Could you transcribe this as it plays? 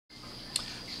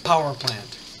power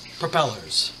plant,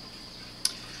 propellers.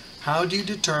 How do you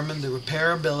determine the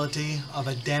repairability of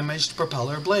a damaged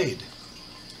propeller blade?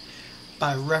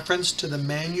 By reference to the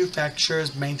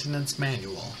manufacturer's maintenance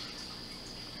manual.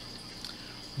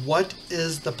 What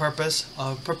is the purpose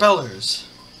of propellers?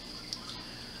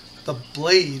 The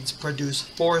blades produce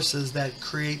forces that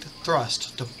create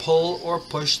thrust to pull or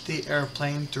push the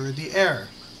airplane through the air.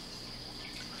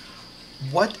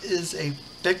 What is a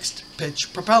fixed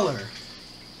pitch propeller?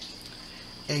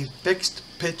 A fixed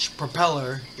pitch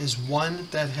propeller is one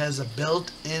that has a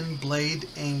built-in blade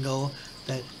angle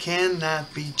that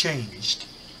cannot be changed.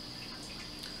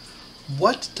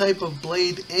 What type of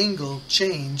blade angle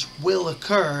change will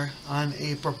occur on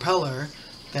a propeller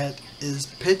that is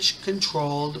pitch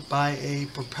controlled by a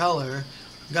propeller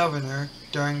governor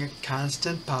during a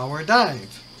constant power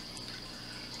dive?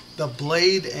 The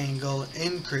blade angle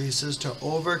increases to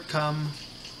overcome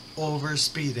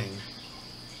overspeeding.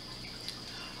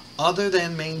 Other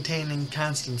than maintaining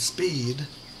constant speed,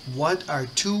 what are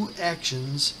two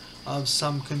actions of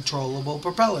some controllable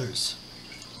propellers?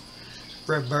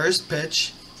 Reverse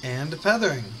pitch and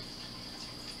feathering.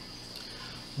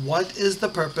 What is the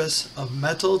purpose of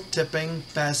metal tipping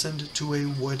fastened to a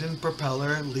wooden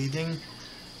propeller leading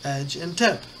edge and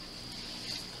tip?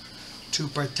 To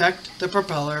protect the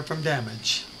propeller from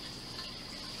damage.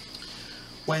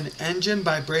 When engine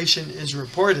vibration is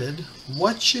reported,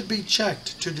 what should be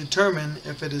checked to determine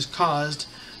if it is caused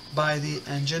by the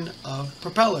engine of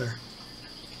propeller?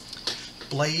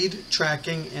 Blade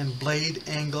tracking and blade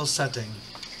angle setting.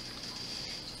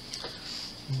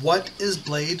 What is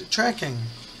blade tracking?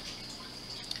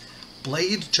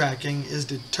 Blade tracking is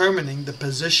determining the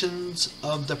positions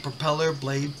of the propeller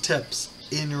blade tips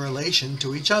in relation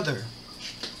to each other.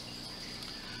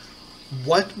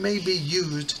 What may be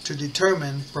used to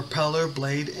determine propeller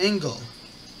blade angle?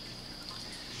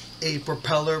 A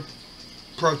propeller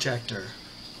protractor.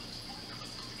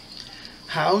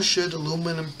 How should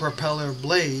aluminum propeller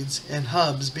blades and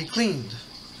hubs be cleaned?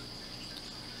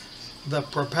 The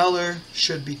propeller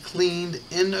should be cleaned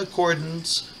in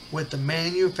accordance with the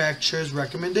manufacturer's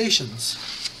recommendations.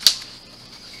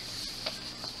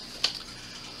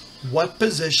 What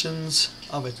positions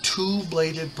of a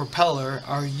two-bladed propeller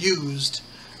are used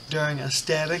during a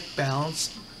static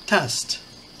balance test?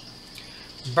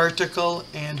 Vertical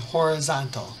and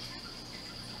horizontal.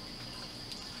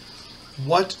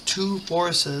 What two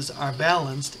forces are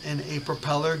balanced in a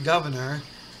propeller governor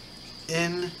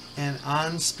in an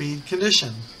on-speed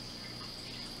condition?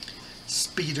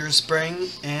 Speeder spring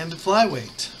and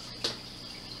flyweight.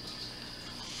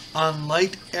 On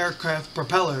light aircraft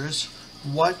propellers,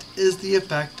 what is the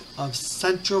effect of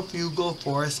centrifugal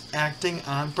force acting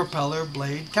on propeller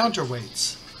blade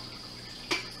counterweights?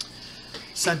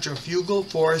 Centrifugal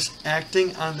force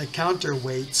acting on the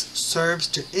counterweights serves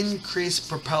to increase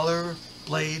propeller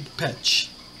blade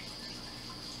pitch.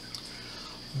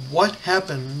 What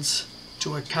happens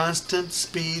to a constant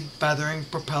speed feathering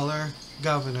propeller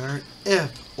governor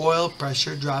if oil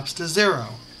pressure drops to zero?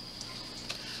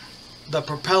 The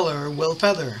propeller will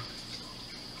feather.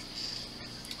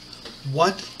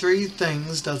 What three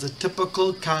things does a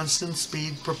typical constant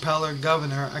speed propeller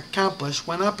governor accomplish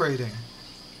when operating?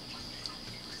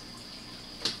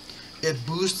 It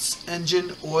boosts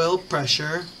engine oil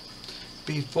pressure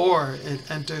before it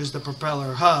enters the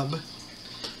propeller hub.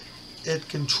 It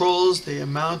controls the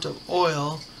amount of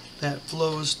oil that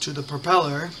flows to the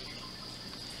propeller.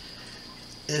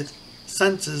 It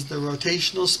senses the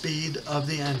rotational speed of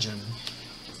the engine.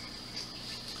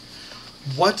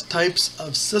 What types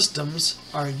of systems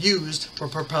are used for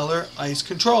propeller ice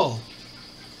control?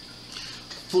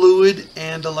 Fluid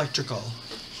and electrical.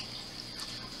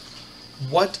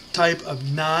 What type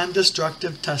of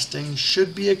non-destructive testing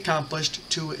should be accomplished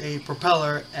to a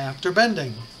propeller after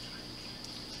bending?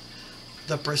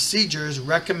 The procedures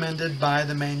recommended by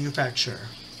the manufacturer.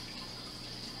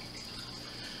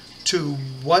 To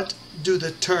what do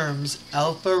the terms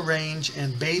alpha range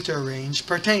and beta range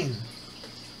pertain?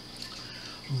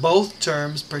 Both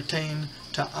terms pertain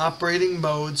to operating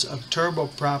modes of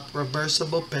turboprop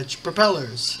reversible pitch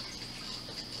propellers.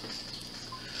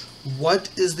 What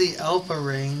is the alpha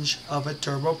range of a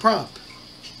turboprop?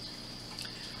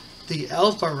 The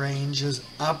alpha range is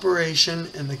operation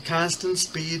in the constant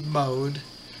speed mode,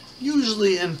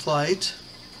 usually in flight.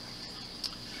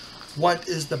 What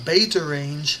is the beta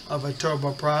range of a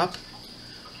turboprop?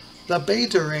 The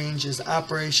beta range is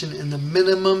operation in the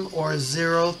minimum or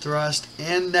zero thrust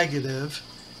and negative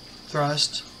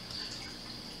thrust,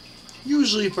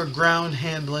 usually for ground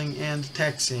handling and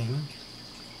taxiing.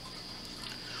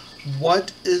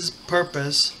 What is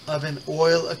purpose of an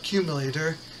oil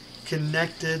accumulator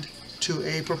connected to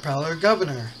a propeller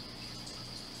governor?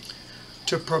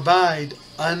 To provide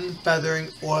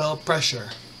unfeathering oil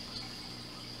pressure.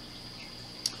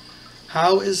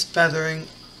 How is feathering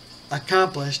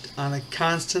accomplished on a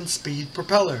constant speed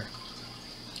propeller?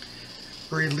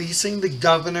 Releasing the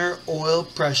governor oil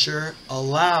pressure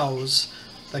allows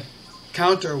the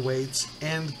counterweights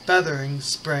and feathering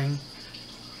spring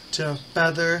to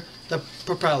feather the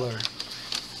propeller.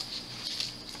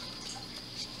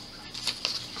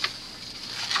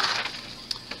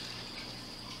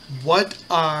 What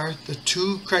are the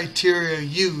two criteria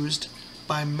used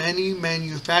by many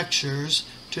manufacturers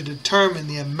to determine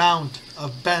the amount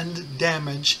of bend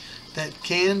damage that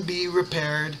can be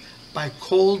repaired by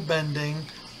cold bending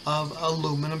of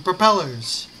aluminum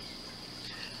propellers?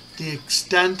 The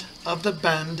extent of the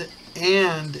bend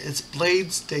and its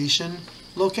blade station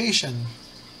location.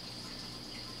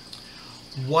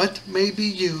 What may be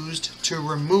used to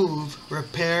remove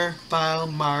repair file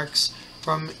marks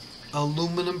from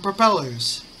aluminum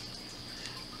propellers?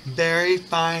 Very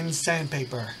fine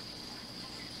sandpaper.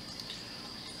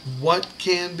 What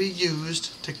can be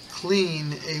used to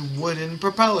clean a wooden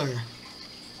propeller?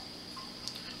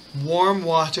 Warm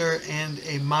water and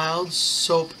a mild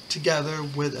soap together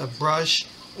with a brush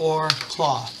or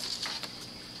cloth.